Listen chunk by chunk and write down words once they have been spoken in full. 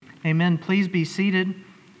Amen. Please be seated.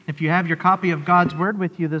 If you have your copy of God's Word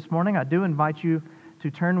with you this morning, I do invite you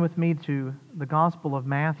to turn with me to the Gospel of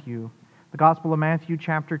Matthew. The Gospel of Matthew,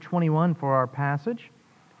 chapter 21, for our passage.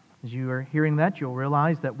 As you are hearing that, you'll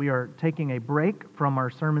realize that we are taking a break from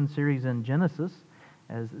our sermon series in Genesis,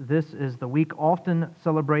 as this is the week often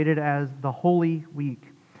celebrated as the Holy Week,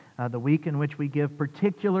 the week in which we give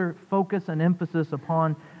particular focus and emphasis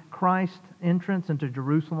upon Christ's entrance into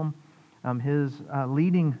Jerusalem, his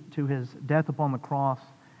leading to his death upon the cross,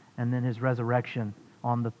 and then his resurrection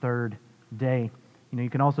on the third day. You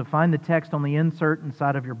can also find the text on the insert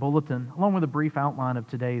inside of your bulletin, along with a brief outline of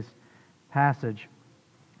today's passage.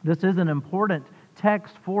 This is an important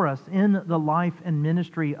text for us in the life and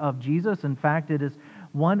ministry of Jesus. In fact, it is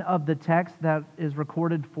one of the texts that is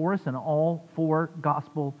recorded for us in all four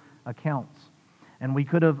gospel accounts. And we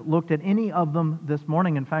could have looked at any of them this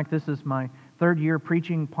morning. In fact, this is my third year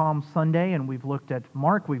preaching Palm Sunday, and we've looked at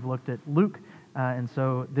Mark, we've looked at Luke, and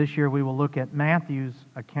so this year we will look at Matthew's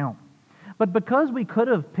account. But because we could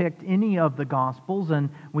have picked any of the Gospels and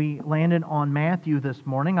we landed on Matthew this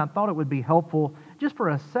morning, I thought it would be helpful just for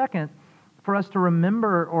a second for us to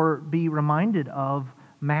remember or be reminded of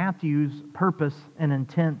Matthew's purpose and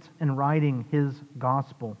intent in writing his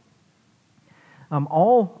Gospel.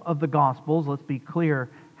 All of the Gospels, let's be clear,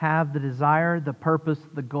 have the desire, the purpose,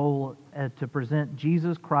 the goal to present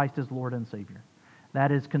Jesus Christ as Lord and Savior.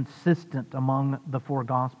 That is consistent among the four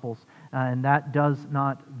Gospels, and that does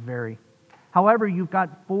not vary. However, you've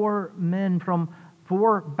got four men from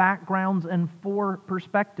four backgrounds and four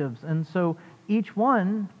perspectives, and so each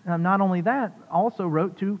one, not only that, also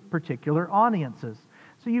wrote to particular audiences.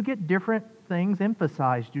 So you get different things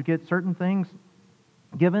emphasized. You get certain things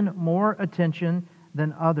given more attention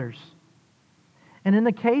than others. And in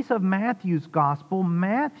the case of Matthew's gospel,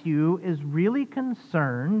 Matthew is really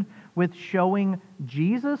concerned with showing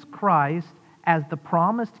Jesus Christ as the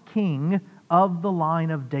promised king of the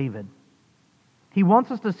line of David. He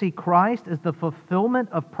wants us to see Christ as the fulfillment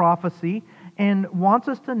of prophecy and wants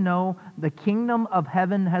us to know the kingdom of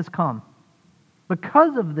heaven has come.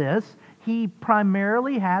 Because of this, he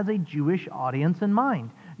primarily has a Jewish audience in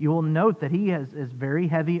mind. You will note that he is very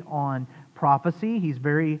heavy on prophecy. He's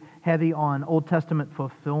very heavy on Old Testament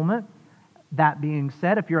fulfillment. That being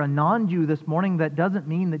said, if you're a non-Jew this morning, that doesn't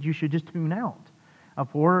mean that you should just tune out.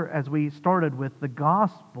 For, as we started with, the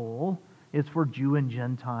gospel is for Jew and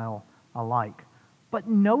Gentile alike. But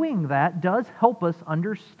knowing that does help us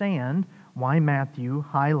understand why Matthew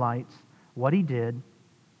highlights what he did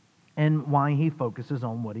and why he focuses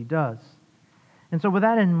on what he does. And so with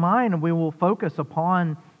that in mind, we will focus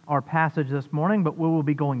upon our passage this morning, but we will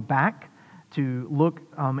be going back to look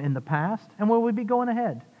in the past, and we will be going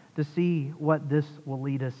ahead to see what this will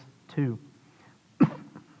lead us to.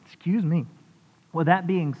 Excuse me. With that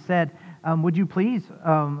being said, would you please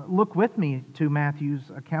look with me to Matthew's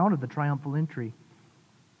account of the triumphal entry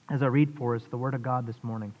as I read for us the Word of God this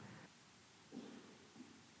morning.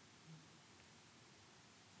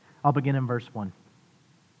 I'll begin in verse 1.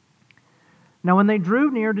 Now when they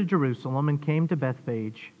drew near to Jerusalem and came to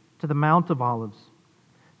Bethphage, to the Mount of Olives,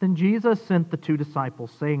 then Jesus sent the 2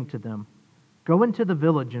 disciples, saying to them, Go into the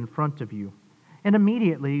village in front of you, and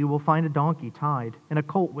immediately you will find a donkey tied, and a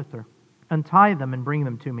colt with her. Untie them and bring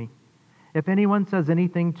them to me. If anyone says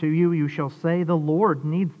anything to you, you shall say, The Lord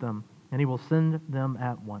needs them, and he will send them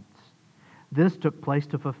at once. This took place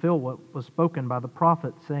to fulfill what was spoken by the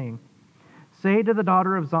prophet, saying, Say to the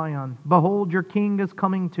daughter of Zion, Behold, your king is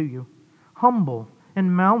coming to you, humble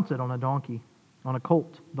and mounted on a donkey, on a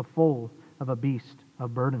colt, the foal of a beast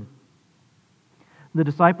of burden. The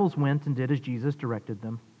disciples went and did as Jesus directed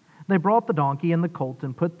them. They brought the donkey and the colt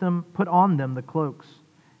and put on them the cloaks,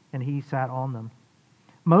 and he sat on them.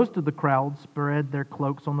 Most of the crowd spread their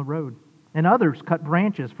cloaks on the road, and others cut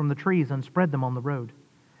branches from the trees and spread them on the road.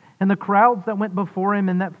 And the crowds that went before him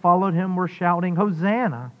and that followed him were shouting,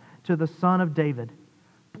 Hosanna to the Son of David.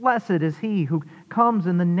 Blessed is he who comes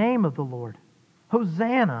in the name of the Lord.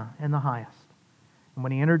 Hosanna in the highest. And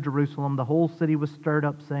when he entered Jerusalem, the whole city was stirred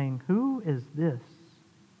up, saying, Who is this?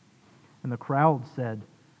 And the crowd said,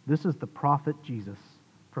 This is the prophet Jesus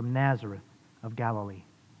from Nazareth of Galilee.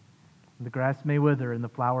 The grass may wither and the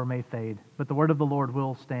flower may fade, but the word of the Lord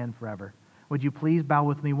will stand forever. Would you please bow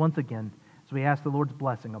with me once again as we ask the Lord's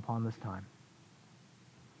blessing upon this time?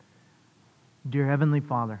 Dear Heavenly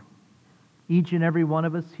Father, each and every one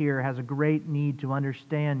of us here has a great need to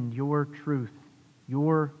understand your truth,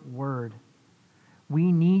 your word.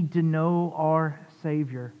 We need to know our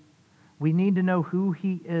Savior. We need to know who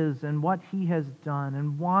He is and what He has done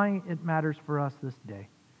and why it matters for us this day.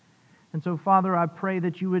 And so, Father, I pray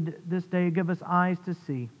that you would this day give us eyes to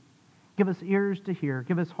see, Give us ears to hear.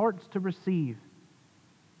 Give us hearts to receive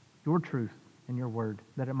your truth and your word,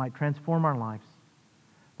 that it might transform our lives.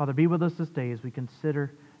 Father, be with us this day as we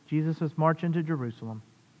consider Jesus' march into Jerusalem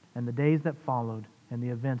and the days that followed and the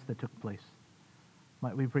events that took place.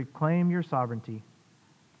 Might we proclaim your sovereignty.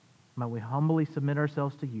 Might we humbly submit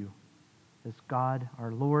ourselves to you as God,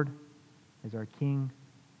 our Lord, as our King,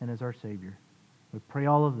 and as our Savior. We pray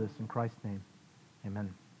all of this in Christ's name.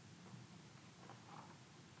 Amen.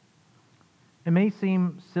 It may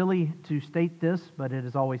seem silly to state this, but it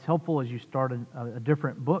is always helpful as you start a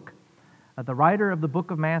different book. The writer of the book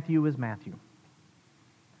of Matthew is Matthew.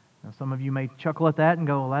 Now, some of you may chuckle at that and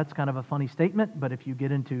go, well, that's kind of a funny statement, but if you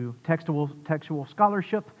get into textual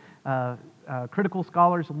scholarship, critical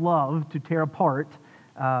scholars love to tear apart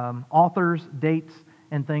authors, dates,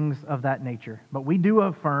 and things of that nature. But we do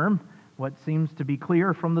affirm what seems to be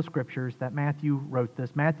clear from the Scriptures, that Matthew wrote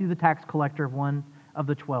this. Matthew, the tax collector, one of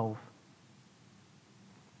the 12.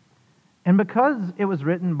 And because it was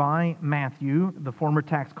written by Matthew, the former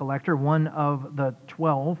tax collector, one of the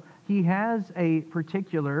 12, he has a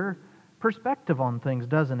particular perspective on things,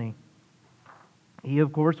 doesn't he? He,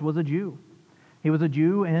 of course, was a Jew. He was a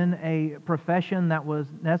Jew in a profession that was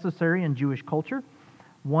necessary in Jewish culture,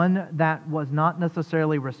 one that was not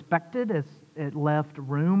necessarily respected, as it left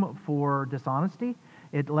room for dishonesty.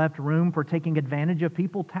 It left room for taking advantage of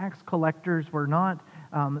people. Tax collectors were not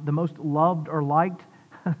the most loved or liked.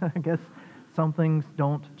 I guess some things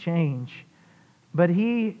don't change. But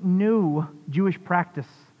he knew Jewish practice.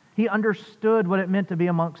 He understood what it meant to be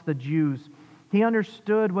amongst the Jews. He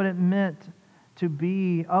understood what it meant to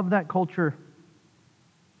be of that culture.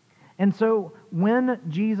 And so when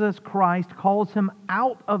Jesus Christ calls him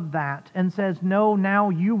out of that and says, no,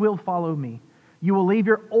 now you will follow me. You will leave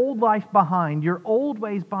your old life behind, your old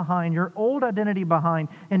ways behind, your old identity behind,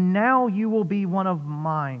 and now you will be one of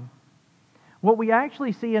mine. What we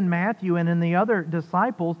actually see in Matthew and in the other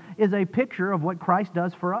disciples is a picture of what Christ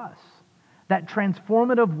does for us. That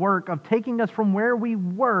transformative work of taking us from where we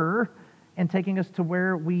were and taking us to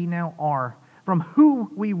where we now are. From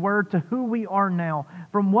who we were to who we are now.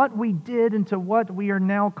 From what we did into what we are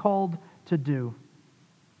now called to do.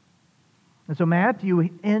 And so Matthew,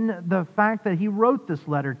 in the fact that he wrote this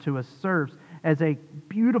letter to us, serves as a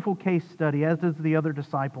beautiful case study, as does the other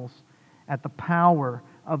disciples, at the power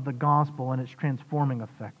of the gospel and its transforming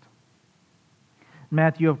effect.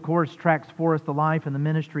 Matthew, of course, tracks for us the life and the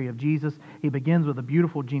ministry of Jesus. He begins with a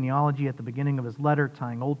beautiful genealogy at the beginning of his letter,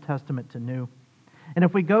 tying Old Testament to New. And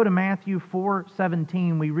if we go to Matthew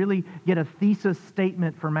 4:17, we really get a thesis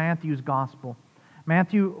statement for Matthew's gospel.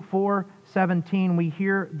 Matthew 4:17, we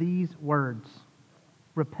hear these words: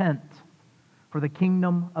 repent, for the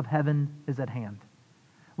kingdom of heaven is at hand.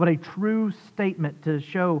 What a true statement to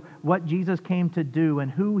show what Jesus came to do and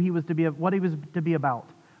who he was to be, what he was to be about.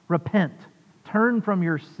 Repent. Turn from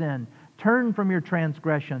your sin. Turn from your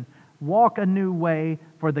transgression. Walk a new way,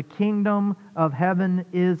 for the kingdom of heaven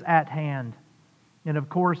is at hand. And of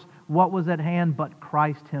course, what was at hand but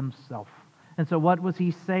Christ himself? And so what was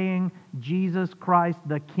he saying? Jesus Christ,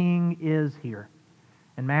 the King, is here.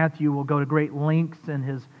 And Matthew will go to great lengths in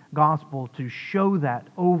his gospel to show that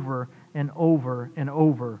over and over and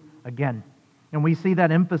over again. And we see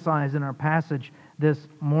that emphasized in our passage this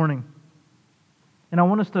morning. And I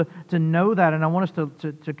want us to know that, and I want us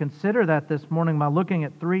to consider that this morning by looking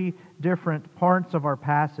at three different parts of our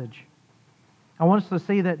passage. I want us to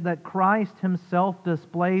see that Christ himself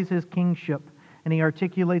displays his kingship, and he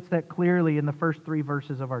articulates that clearly in the first three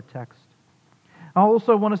verses of our text. I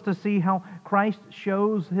also want us to see how Christ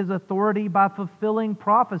shows his authority by fulfilling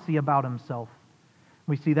prophecy about himself.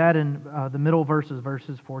 We see that in the middle verses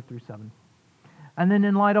 4 through 7. And then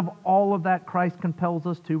in light of all of that, Christ compels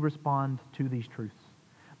us to respond to these truths.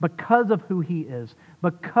 Because of who he is,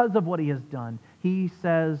 because of what he has done, he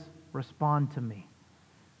says, respond to me.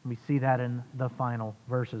 We see that in the final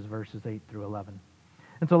verses 8 through 11.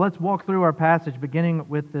 And so let's walk through our passage, beginning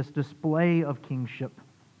with this display of kingship.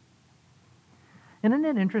 And isn't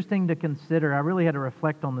it interesting to consider? I really had to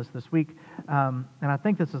reflect on this week, and I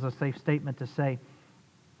think this is a safe statement to say.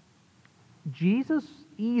 Jesus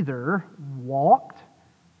either walked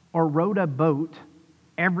or rode a boat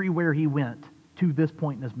everywhere he went to this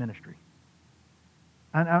point in his ministry.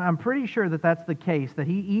 And I'm pretty sure that that's the case, that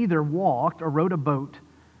he either walked or rode a boat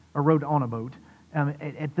or rode on a boat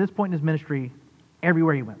at this point in his ministry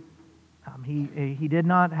everywhere he went. He did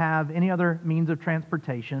not have any other means of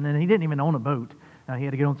transportation, and he didn't even own a boat. He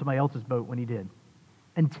had to get on somebody else's boat when he did,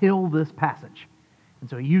 until this passage. And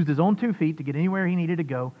so he used his own 2 feet to get anywhere he needed to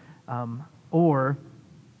go, or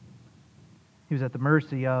he was at the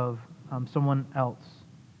mercy of someone else.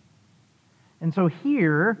 And so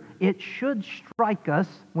here, it should strike us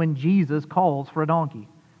when Jesus calls for a donkey.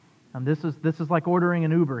 This is like ordering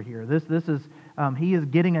an Uber here. He is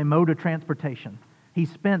getting a mode of transportation. He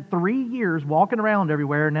spent 3 years walking around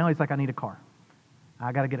everywhere, and now he's like, I need a car.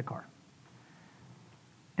 I got to get a car.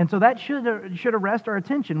 And so that should arrest our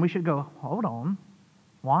attention. We should go, hold on.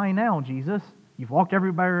 Why now, Jesus? You've walked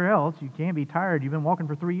everywhere else. You can't be tired. You've been walking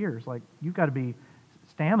for 3 years. Like, you've got to be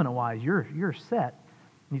stamina-wise. You're set.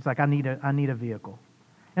 And he's like, I need a vehicle.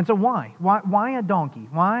 And so why? Why a donkey?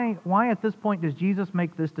 Why at this point does Jesus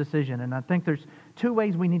make this decision? And I think there's 2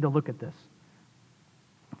 ways we need to look at this.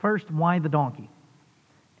 First, why the donkey?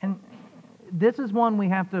 And this is one we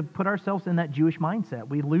have to put ourselves in that Jewish mindset.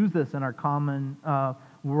 We lose this in our common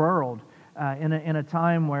world in a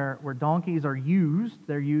time where donkeys are used.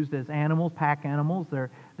 They're used as animals, pack animals. They're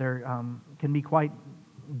can be quite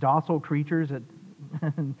docile creatures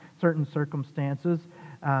in certain circumstances.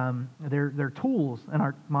 They're tools in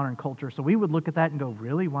our modern culture. So we would look at that and go,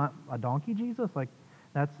 really? Want a donkey, Jesus? Like,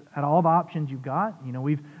 that's at all the options you've got? You know,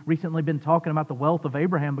 we've recently been talking about the wealth of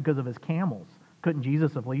Abraham because of his camels. Couldn't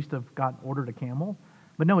Jesus at least have ordered a camel?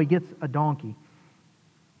 But no, he gets a donkey.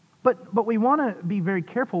 But we want to be very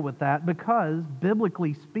careful with that because,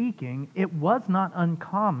 biblically speaking, it was not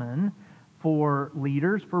uncommon for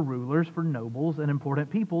leaders, for rulers, for nobles, and important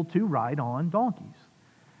people to ride on donkeys.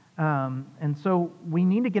 And so we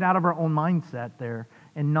need to get out of our own mindset there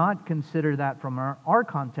and not consider that from our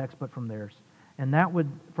context, but from theirs. And that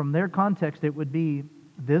would, from their context, this would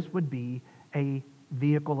be a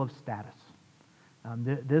vehicle of status.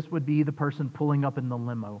 This would be the person pulling up in the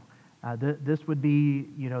limo. This would be,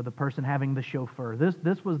 the person having the chauffeur.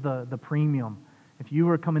 This was the premium. If you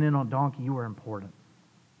were coming in on a donkey, you were important.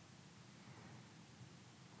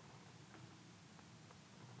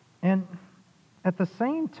 And at the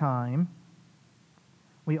same time,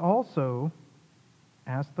 we also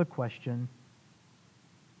ask the question,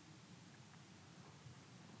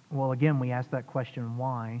 well, again, we ask that question,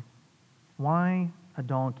 why? Why a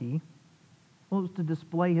donkey? Well, it was to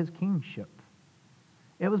display his kingship.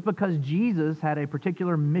 It was because Jesus had a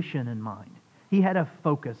particular mission in mind. He had a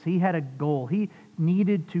focus. He had a goal. He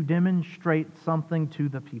needed to demonstrate something to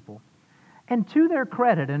the people. And to their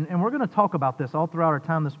credit, and we're going to talk about this all throughout our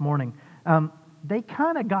time this morning, they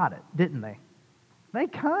kind of got it, didn't they? They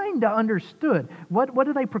kind of understood. What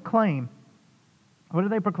do they proclaim? What do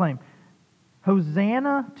they proclaim?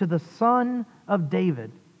 Hosanna to the Son of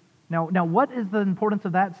David. Now, what is the importance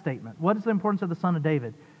of that statement? What is the importance of the Son of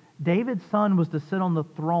David? David's son was to sit on the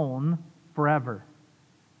throne forever.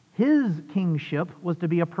 His kingship was to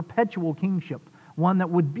be a perpetual kingship, one that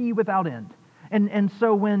would be without end. And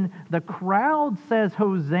so when the crowd says,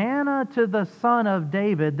 Hosanna to the Son of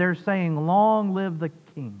David, they're saying, long live the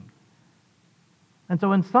King. And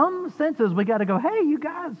so in some senses, we got to go, hey, you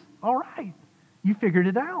guys, all right, you figured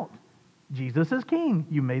it out. Jesus is King.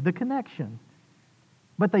 You made the connection.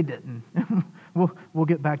 But they didn't. We'll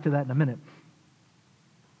get back to that in a minute.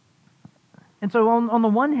 And so on the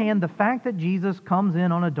one hand, the fact that Jesus comes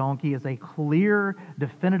in on a donkey is a clear,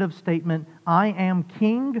 definitive statement. I am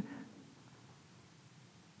King.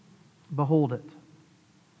 Behold it.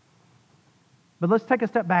 But let's take a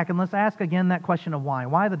step back and let's ask again that question of why.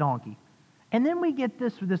 Why the donkey? And then we get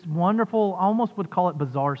this wonderful, almost would call it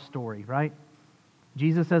bizarre story, right?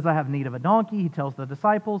 Jesus says, I have need of a donkey. He tells the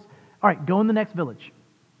disciples, all right, go in the next village.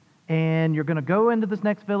 And you're going to go into this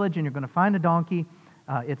next village and you're going to find a donkey.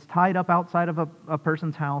 It's tied up outside of a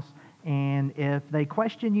person's house. And if they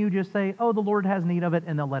question you, just say, oh, the Lord has need of it,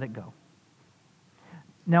 and they'll let it go.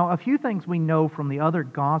 Now, a few things we know from the other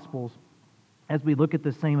Gospels as we look at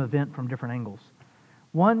the same event from different angles.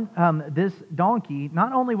 One, this donkey,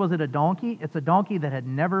 not only was it a donkey, it's a donkey that had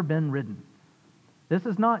never been ridden. This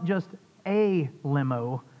is not just a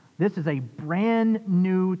limo. This is a brand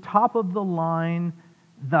new, top of the line,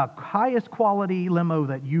 the highest quality limo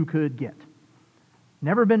that you could get.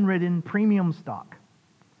 Never been ridden, premium stock.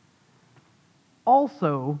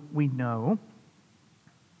 Also, we know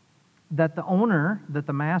that the owner, that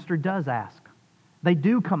the master does ask. They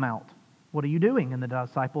do come out. What are you doing? And the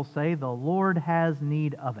disciples say, the Lord has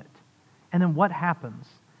need of it. And then what happens?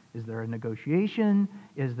 Is there a negotiation?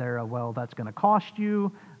 Is there a, well, that's going to cost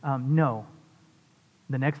you? No.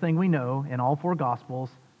 The next thing we know, in all 4 Gospels,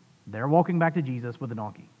 they're walking back to Jesus with a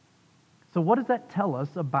donkey. So what does that tell us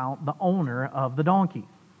about the owner of the donkey?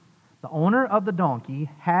 The owner of the donkey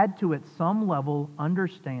had to, at some level,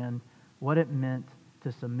 understand what it meant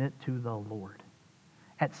to submit to the Lord.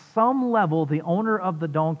 At some level, the owner of the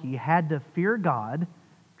donkey had to fear God,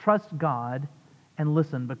 trust God, and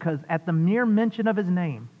listen, because at the mere mention of his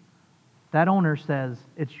name, that owner says,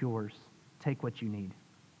 it's yours. take what you need.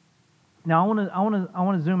 Now, I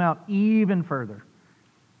want to zoom out even further,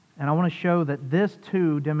 and I want to show that this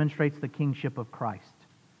too demonstrates the kingship of Christ.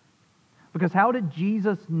 Because how did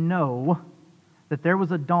Jesus know that there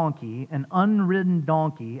was a donkey, an unridden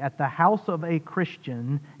donkey, at the house of a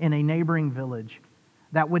Christian in a neighboring village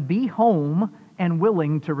that would be home and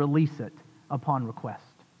willing to release it upon request?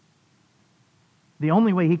 The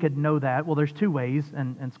only way he could know that, well, there's two ways,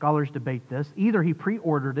 and scholars debate this. Either he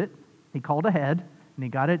pre-ordered it, he called ahead, and he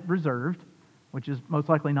got it reserved, which is most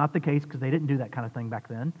likely not the case because they didn't do that kind of thing back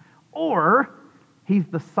then. Or he's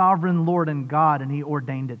the sovereign Lord and God, and he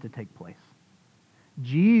ordained it to take place.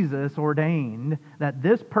 Jesus ordained that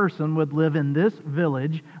this person would live in this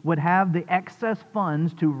village, would have the excess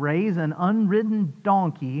funds to raise an unridden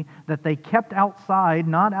donkey that they kept outside,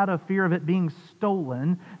 not out of fear of it being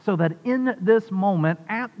stolen, so that in this moment,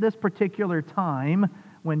 at this particular time,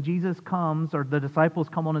 when Jesus comes or the disciples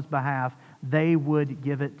come on his behalf, they would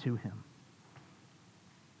give it to him.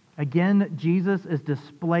 Again, Jesus is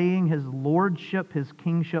displaying his lordship, his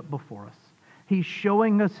kingship before us. He's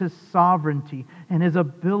showing us his sovereignty and his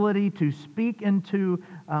ability to speak into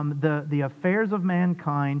the affairs of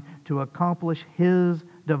mankind to accomplish his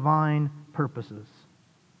divine purposes.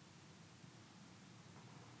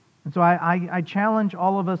 And so I challenge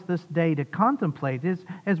all of us this day to contemplate this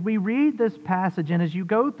as we read this passage and as you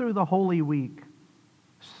go through the Holy Week,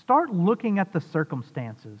 start looking at the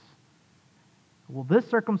circumstances. Well, this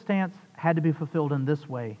circumstance had to be fulfilled in this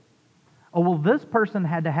way. Oh, well, this person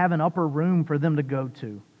had to have an upper room for them to go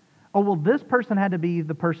to. Oh, well, this person had to be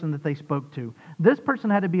the person that they spoke to. This person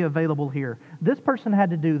had to be available here. This person had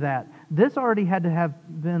to do that. This already had to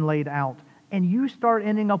have been laid out. And you start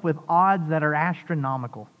ending up with odds that are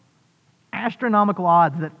astronomical. Astronomical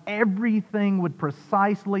odds that everything would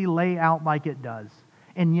precisely lay out like it does.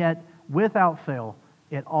 And yet, without fail,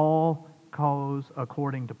 it all goes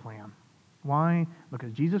according to plan. Why?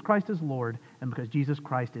 Because Jesus Christ is Lord and because Jesus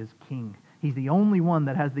Christ is King. He's the only one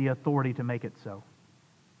that has the authority to make it so.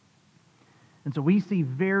 And so we see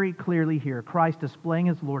very clearly here Christ displaying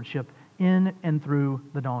his lordship in and through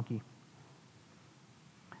the donkey.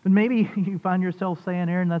 And maybe you find yourself saying,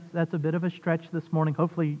 Aaron, that's a bit of a stretch this morning.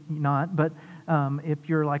 Hopefully not. But if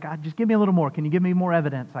you're like, just give me a little more. Can you give me more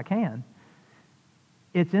evidence? I can.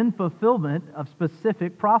 It's in fulfillment of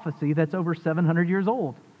specific prophecy that's over 700 years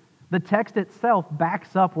old. The text itself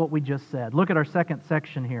backs up what we just said. Look at our second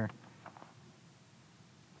section here.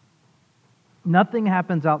 Nothing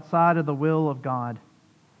happens outside of the will of God.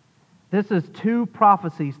 This is two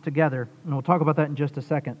prophecies together, and we'll talk about that in just a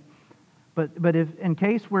second. But if in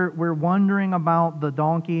case we're wondering about the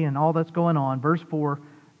donkey and all that's going on, verse 4,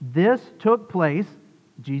 this took place,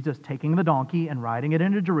 Jesus taking the donkey and riding it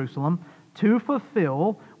into Jerusalem, to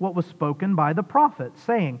fulfill what was spoken by the prophet,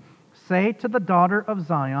 saying, Say to the daughter of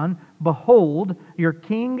Zion, Behold, your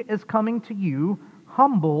king is coming to you,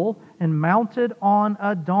 humble and mounted on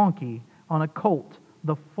a donkey, on a colt,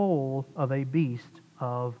 the foal of a beast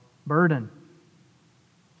of burden.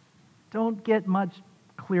 Don't get much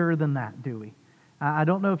clearer than that, do we? I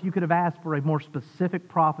don't know if you could have asked for a more specific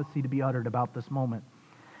prophecy to be uttered about this moment.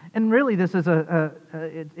 And really, this is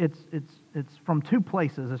it's from two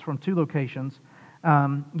places. It's from two locations.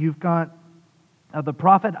 You've got the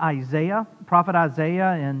prophet Isaiah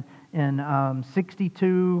in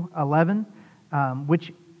 62:11,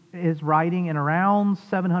 which is writing in around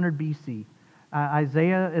 700 BC.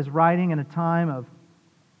 Isaiah is writing in a time of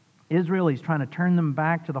Israel. He's trying to turn them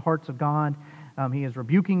back to the hearts of God. He is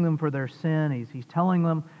rebuking them for their sin. He's telling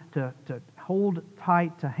them to hold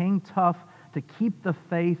tight, to hang tough, to keep the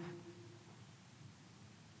faith.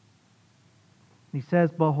 He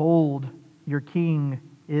says, Behold, your king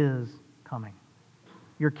is coming.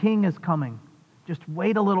 Your king is coming. Just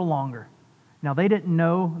wait a little longer. Now, they didn't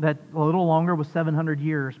know that a little longer was 700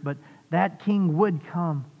 years, but that king would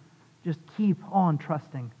come. Just keep on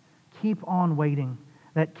trusting. Keep on waiting.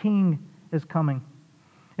 That king is coming.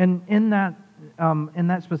 And in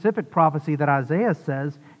that specific prophecy that Isaiah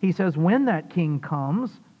says, he says, when that king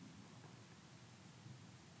comes,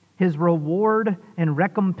 his reward and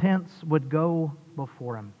recompense would go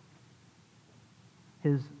before him.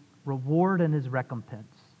 His reward and his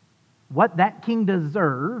recompense. What that king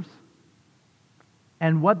deserves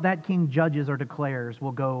and what that king judges or declares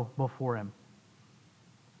will go before him.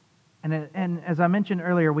 And as I mentioned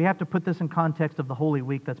earlier, we have to put this in context of the Holy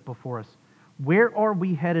Week that's before us. Where are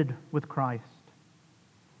we headed with Christ?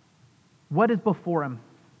 What is before him?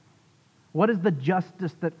 What is the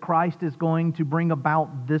justice that Christ is going to bring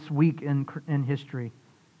about this week in history?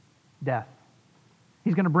 Death.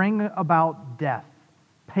 He's going to bring about death.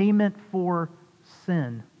 Payment for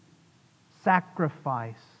sin.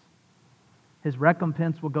 sacrifice. His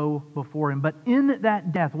recompense will go before him. But in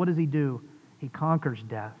that death, what does he do? He conquers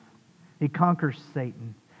death. He conquers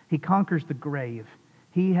Satan. He conquers the grave.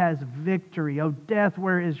 He has victory. Oh, death,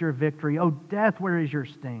 where is your victory? Oh, death, where is your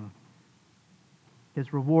sting?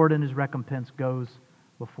 His reward and his recompense goes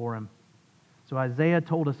before him. So Isaiah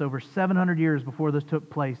told us over 700 years before this took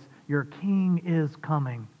place, your king is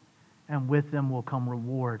coming, and with them will come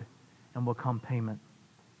reward and will come payment.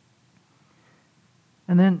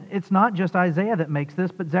 And then it's not just Isaiah that makes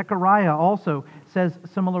this, but Zechariah also says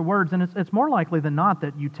similar words. And it's more likely than not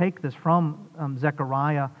that you take this from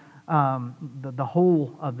Zechariah, the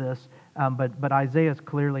whole of this, but Isaiah is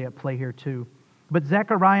clearly at play here too. But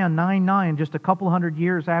Zechariah 9:9, just a couple hundred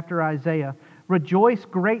years after Isaiah, rejoice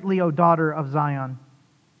greatly, O daughter of Zion.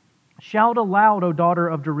 Shout aloud, O daughter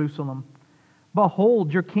of Jerusalem.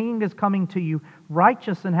 Behold, your king is coming to you.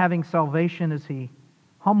 Righteous and having salvation is he.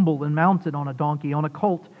 Humble and mounted on a donkey, on a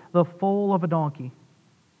colt, the foal of a donkey.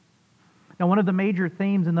 Now, one of the major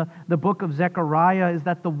themes in the book of Zechariah is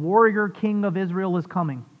that the warrior king of Israel is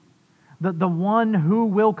coming. The one who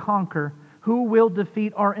will conquer, who will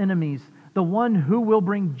defeat our enemies, the one who will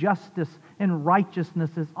bring justice and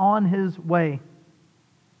righteousness is on his way.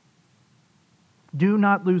 Do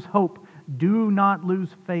not lose hope. Do not lose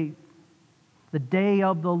faith. The day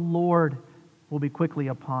of the Lord will be quickly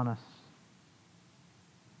upon us.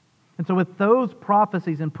 And so with those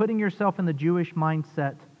prophecies and putting yourself in the Jewish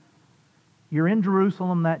mindset, you're in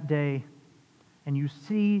Jerusalem that day and you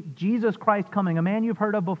see Jesus Christ coming, a man you've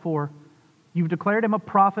heard of before. You've declared him a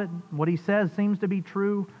prophet. What he says seems to be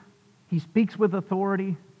true. He speaks with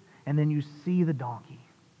authority. And then you see the donkey.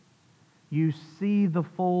 You see the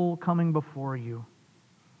foal coming before you.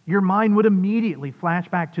 Your mind would immediately flash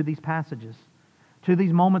back to these passages, to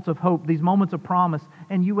these moments of hope, these moments of promise,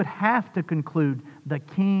 and you would have to conclude the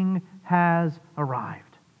king has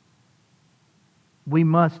arrived. We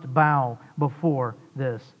must bow before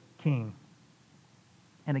this king.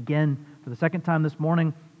 And again, for the second time this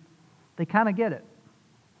morning, they kind of get it.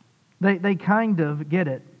 They kind of get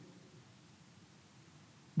it.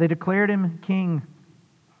 They declared him king.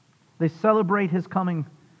 They celebrate his coming.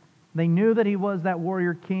 They knew that he was that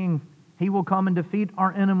warrior king. He will come and defeat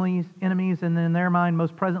our enemies, and in their mind,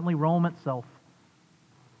 most presently, Rome itself.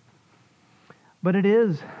 But it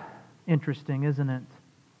is interesting, isn't it?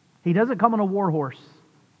 He doesn't come on a war horse.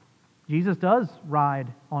 Jesus does ride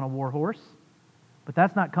on a war horse, but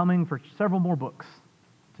that's not coming for several more books.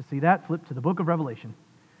 To see that, flip to the book of Revelation.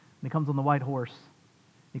 And he comes on the white horse.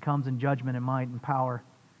 He comes in judgment and might and power,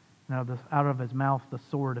 and out of his mouth the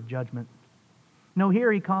sword of judgment. No,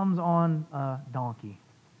 here he comes on a donkey.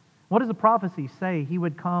 What does the prophecy say? He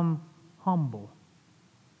would come humble,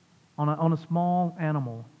 on a small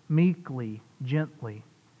animal, meekly, gently.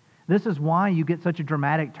 This is why you get such a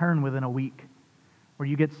dramatic turn within a week, where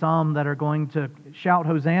you get some that are going to shout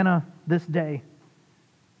Hosanna this day.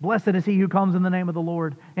 Blessed is he who comes in the name of the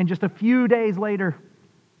Lord. And just a few days later,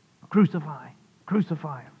 crucify,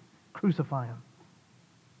 crucify him, crucify him.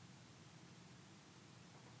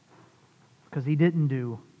 Because he didn't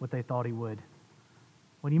do what they thought he would.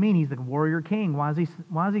 What do you mean? He's the warrior king. Why is he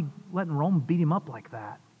letting Rome beat him up like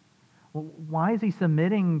that? Well, why is he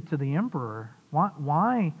submitting to the emperor?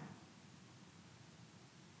 Why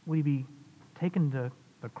would he be taken to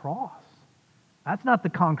the cross? That's not the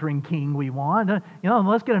conquering king we want.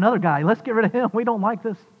 Let's get another guy. Let's get rid of him. We don't like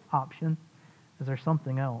this option. Is there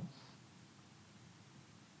something else?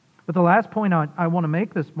 But the last point I want to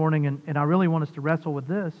make this morning, and I really want us to wrestle with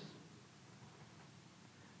this,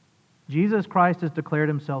 Jesus Christ has declared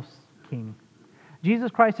himself king.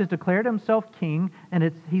 Jesus Christ has declared himself king,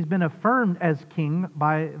 and he's been affirmed as king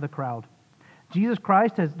by the crowd. Jesus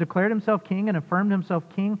Christ has declared himself king and affirmed himself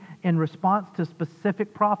king in response to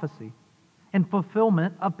specific prophecy and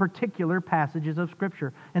fulfillment of particular passages of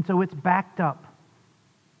Scripture. And so it's backed up.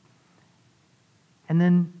 And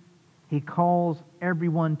then he calls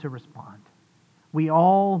everyone to respond. We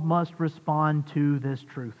all must respond to this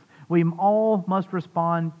truth. We all must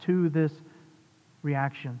respond to this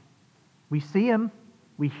reaction. We see him.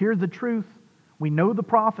 We hear the truth. We know the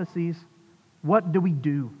prophecies. What do we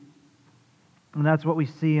do? And that's what we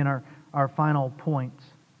see in our final point.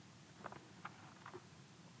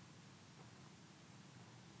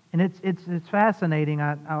 And it's fascinating.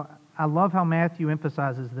 I love how Matthew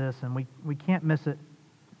emphasizes this, and we can't miss it.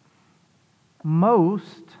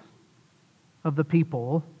 Most of the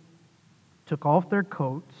people took off their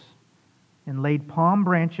coats and laid palm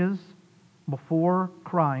branches before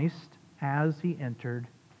Christ as he entered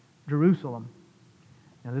Jerusalem.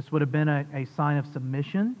 Now, this would have been a sign of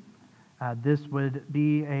submission. This would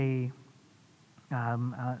be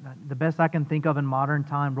The best I can think of in modern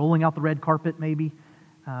time, rolling out the red carpet maybe.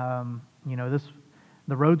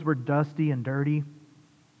 The roads were dusty and dirty.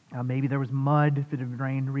 Maybe there was mud if it had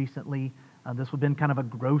rained recently. This would have been kind of a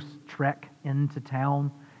gross trek into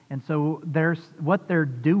town. And so what they're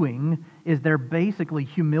doing is they're basically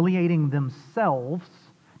humiliating themselves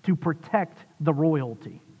to protect the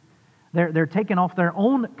royalty. They're taking off their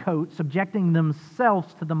own coat, subjecting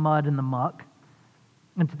themselves to the mud and the muck,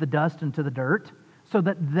 and to the dust and to the dirt, so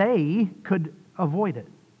that they could avoid it.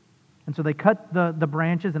 And so they cut the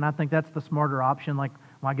branches, and I think that's the smarter option, like,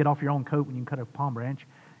 why get off your own coat when you can cut a palm branch?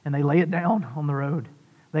 And they lay it down on the road.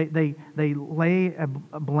 They lay a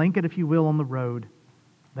blanket, if you will, on the road.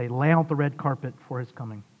 They lay out the red carpet for His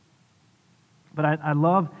coming. But I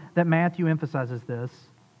love that Matthew emphasizes this.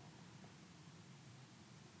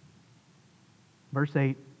 Verse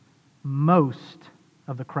 8, most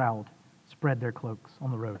of the crowd spread their cloaks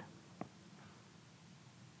on the road.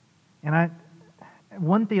 And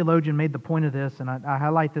one theologian made the point of this, and I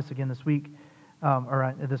highlight this again this week,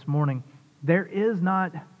 or this morning. There is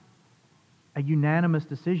not a unanimous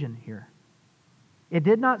decision here. It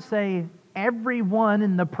did not say everyone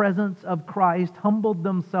in the presence of Christ humbled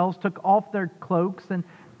themselves, took off their cloaks, and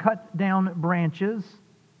cut down branches.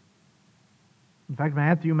 In fact,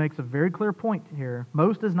 Matthew makes a very clear point here.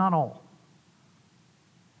 Most is not all.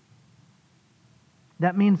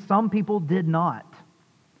 That means some people did not.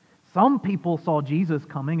 Some people saw Jesus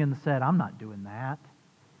coming and said, I'm not doing that.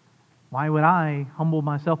 Why would I humble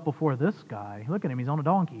myself before this guy? Look at him, he's on a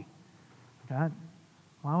donkey. God,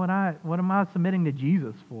 what am I submitting to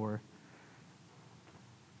Jesus for?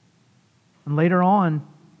 And later on,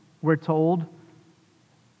 we're told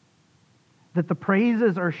that the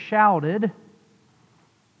praises are shouted,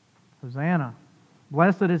 Hosanna,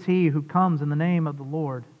 blessed is he who comes in the name of the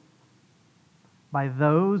Lord, by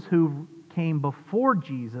those who came before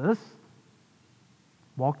Jesus,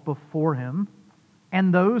 walked before Him,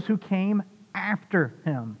 and those who came after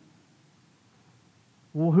Him.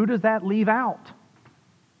 Well, who does that leave out?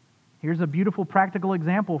 Here's a beautiful practical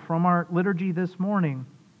example from our liturgy this morning.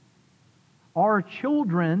 Our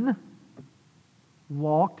children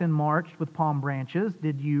walked and marched with palm branches.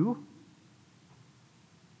 Did you?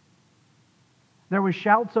 There were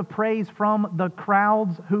shouts of praise from the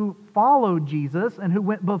crowds who followed Jesus and who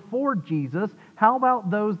went before Jesus. How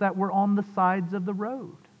about those that were on the sides of the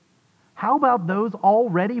road? How about those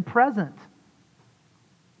already present?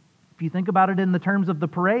 If you think about it in the terms of the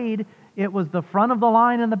parade, it was the front of the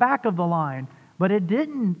line and the back of the line. But it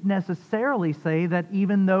didn't necessarily say that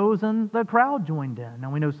even those in the crowd joined in.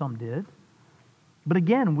 Now, we know some did. But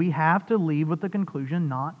again, we have to leave with the conclusion,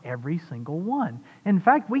 not every single one. In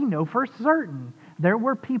fact, we know for certain there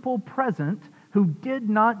were people present who did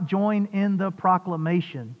not join in the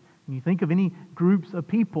proclamation. When you think of any groups of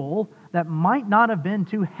people that might not have been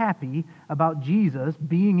too happy about Jesus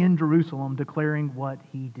being in Jerusalem declaring what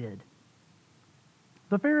He did.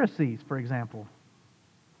 The Pharisees, for example,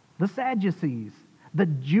 the Sadducees, the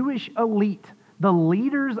Jewish elite, the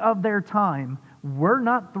leaders of their time were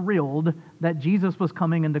not thrilled that Jesus was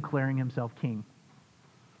coming and declaring Himself king.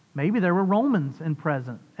 Maybe there were Romans at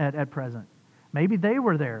present. Maybe they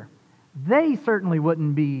were there. They certainly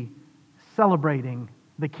wouldn't be celebrating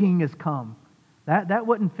the king has come. That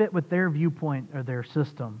wouldn't fit with their viewpoint or their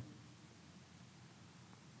system.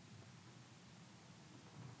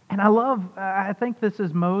 And I think this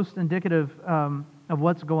is most indicative of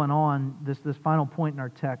what's going on, this final point in our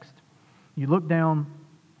text. You look down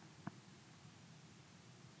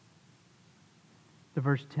to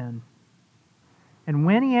verse 10. And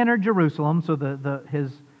when He entered Jerusalem, so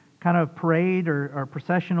his kind of parade or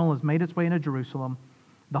processional has made its way into Jerusalem,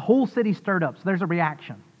 the whole city stirred up. So there's a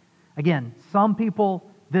reaction. Again, some people,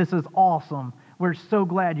 this is awesome. We're so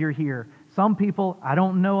glad you're here. Some people, I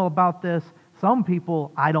don't know about this. Some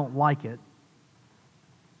people, I don't like it.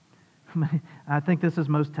 I think this is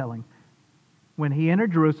most telling. When He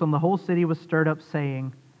entered Jerusalem, the whole city was stirred up,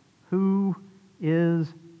 saying, "Who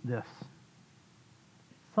is this?"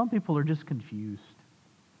 Some people are just confused.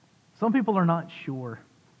 Some people are not sure.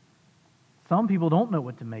 Some people don't know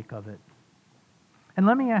what to make of it. And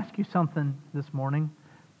let me ask you something this morning.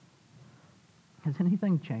 Has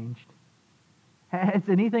anything changed? Has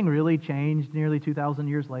anything really changed nearly 2,000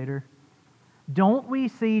 years later? Don't we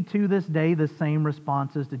see to this day the same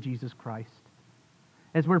responses to Jesus Christ?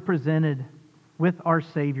 As we're presented with our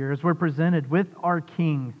Savior, as we're presented with our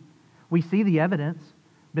King, we see the evidence.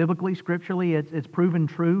 Biblically, scripturally, it's proven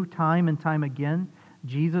true time and time again.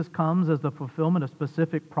 Jesus comes as the fulfillment of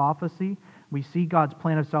specific prophecy. We see God's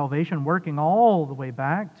plan of salvation working all the way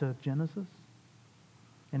back to Genesis.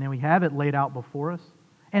 And then we have it laid out before us.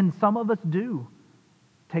 And some of us do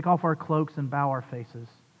take off our cloaks and bow our faces.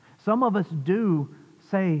 Some of us do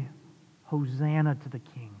say, Hosanna to the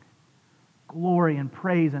King. Glory and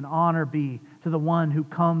praise and honor be to the one who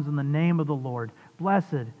comes in the name of the Lord.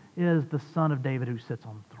 Blessed is the Son of David who sits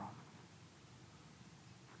on the throne.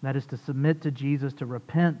 That is to submit to Jesus, to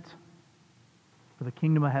repent, for the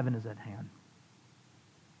kingdom of heaven is at hand.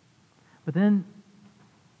 But then,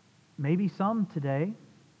 maybe some today,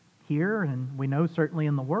 here, and we know certainly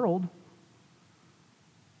in the world,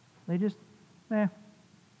 they just, it's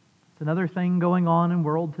another thing going on in the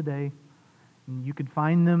world today. And you could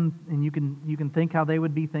find them, and you can think how they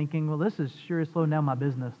would be thinking, well, this is sure slowing down my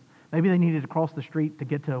business. Maybe they needed to cross the street to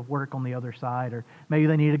get to work on the other side, or maybe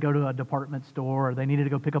they needed to go to a department store, or they needed to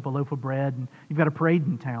go pick up a loaf of bread, and you've got a parade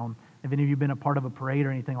in town. If any of you have been a part of a parade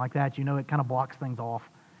or anything like that, you know it kind of blocks things off.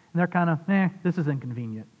 And they're kind of, this is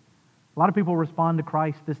inconvenient. A lot of people respond to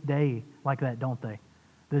Christ this day like that, don't they?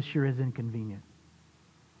 This sure is inconvenient.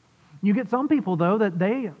 You get some people, though, that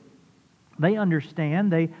they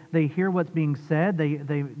understand, they hear what's being said,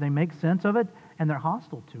 they make sense of it, and they're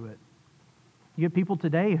hostile to it. You get people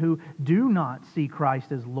today who do not see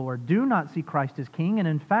Christ as Lord, do not see Christ as King, and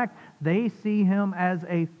in fact, they see Him as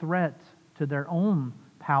a threat to their own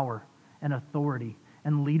power and authority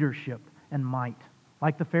and leadership and might,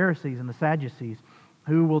 like the Pharisees and the Sadducees,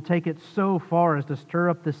 who will take it so far as to stir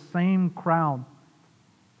up this same crowd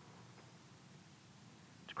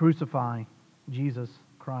to crucify Jesus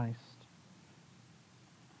Christ.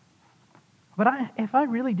 But if I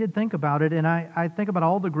really did think about it, and I think about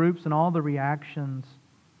all the groups and all the reactions,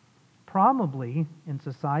 probably in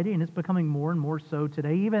society, and it's becoming more and more so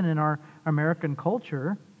today, even in our American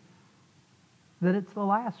culture, that it's the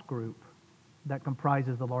last group that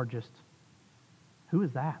comprises the largest. Who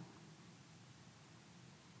is that?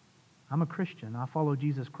 I'm a Christian. I follow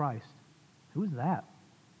Jesus Christ. Who is that?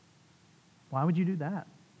 Why would you do that?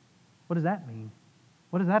 What does that mean?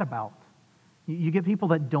 What is that about? You get people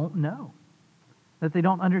that don't know, that they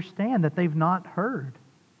don't understand, that they've not heard.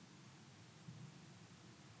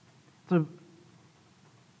 So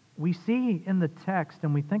we see in the text,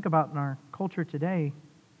 and we think about in our culture today,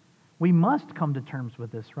 we must come to terms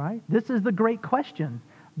with this, right? This is the great question.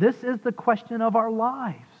 This is the question of our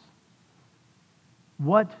lives.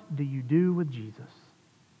 What do you do with Jesus?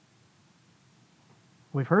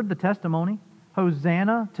 We've heard the testimony.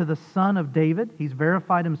 Hosanna to the Son of David. He's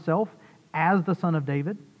verified Himself as the Son of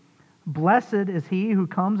David. Blessed is he who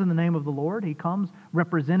comes in the name of the Lord. He comes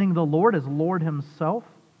representing the Lord as Lord Himself.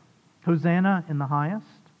 Hosanna in the highest.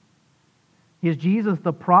 He is Jesus,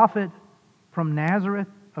 the prophet from Nazareth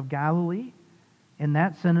of Galilee. In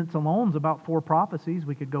that sentence alone is about 4 prophecies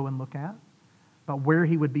we could go and look at about where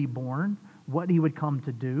He would be born, what He would come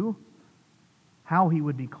to do, how He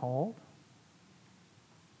would be called.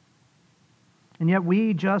 And yet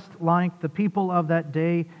we, just like the people of that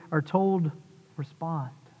day, are told, respond.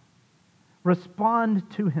 Respond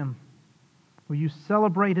to Him. Will you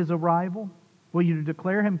celebrate His arrival? Will you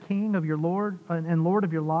declare Him King of your Lord and Lord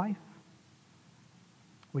of your life?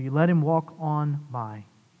 Will you let Him walk on by?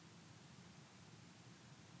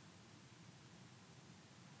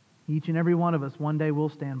 Each and every one of us one day will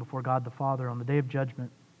stand before God the Father on the day of judgment,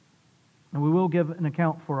 and we will give an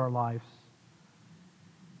account for our lives.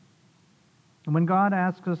 And when God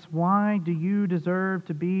asks us, why do you deserve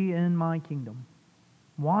to be in my kingdom?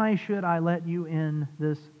 Why should I let you in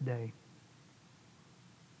this day?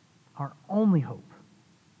 Our only hope,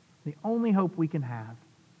 the only hope we can have,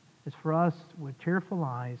 is for us with tearful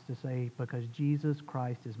eyes to say, because Jesus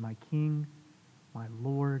Christ is my King, my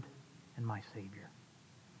Lord, and my Savior.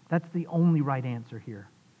 That's the only right answer here.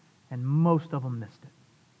 And most of them missed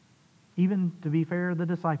it. Even, to be fair, the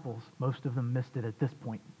disciples, most of them missed it at this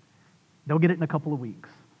point. They'll get it in a couple of weeks.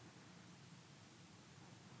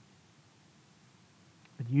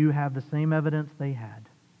 But you have the same evidence they had.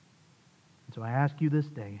 And so I ask you this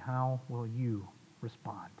day, how will you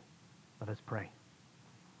respond? Let us pray.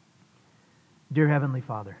 Dear Heavenly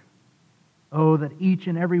Father, oh, that each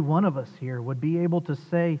and every one of us here would be able to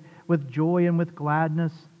say with joy and with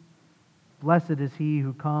gladness, blessed is he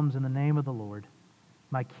who comes in the name of the Lord,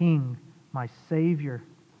 my King, my Savior,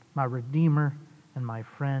 my Redeemer, and my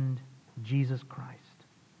friend, Jesus Christ.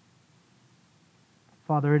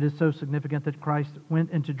 Father, it is so significant that Christ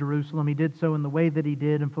went into Jerusalem. He did so in the way that He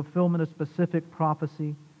did in fulfillment of specific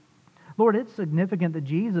prophecy. Lord, it's significant that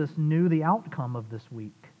Jesus knew the outcome of this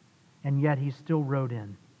week, and yet He still rode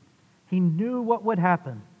in. He knew what would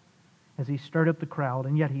happen as He stirred up the crowd,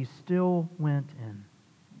 and yet He still went in.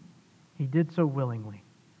 He did so willingly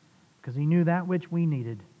because He knew that which we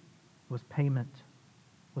needed was payment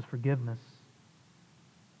was forgiveness,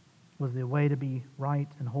 was the way to be right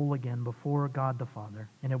and whole again before God the Father.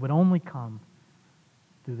 And it would only come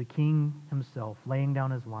through the King himself laying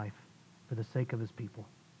down his life for the sake of his people.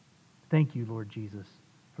 Thank you, Lord Jesus,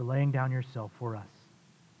 for laying down yourself for us.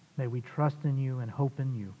 May we trust in you and hope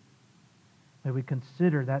in you. May we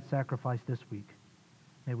consider that sacrifice this week.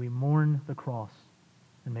 May we mourn the cross,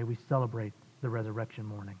 and may we celebrate the resurrection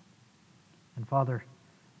morning. And Father,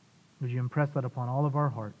 would you impress that upon all of our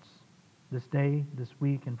hearts this day, this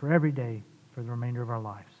week, and for every day for the remainder of our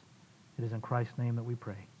lives? It is in Christ's name that we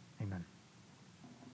pray. Amen.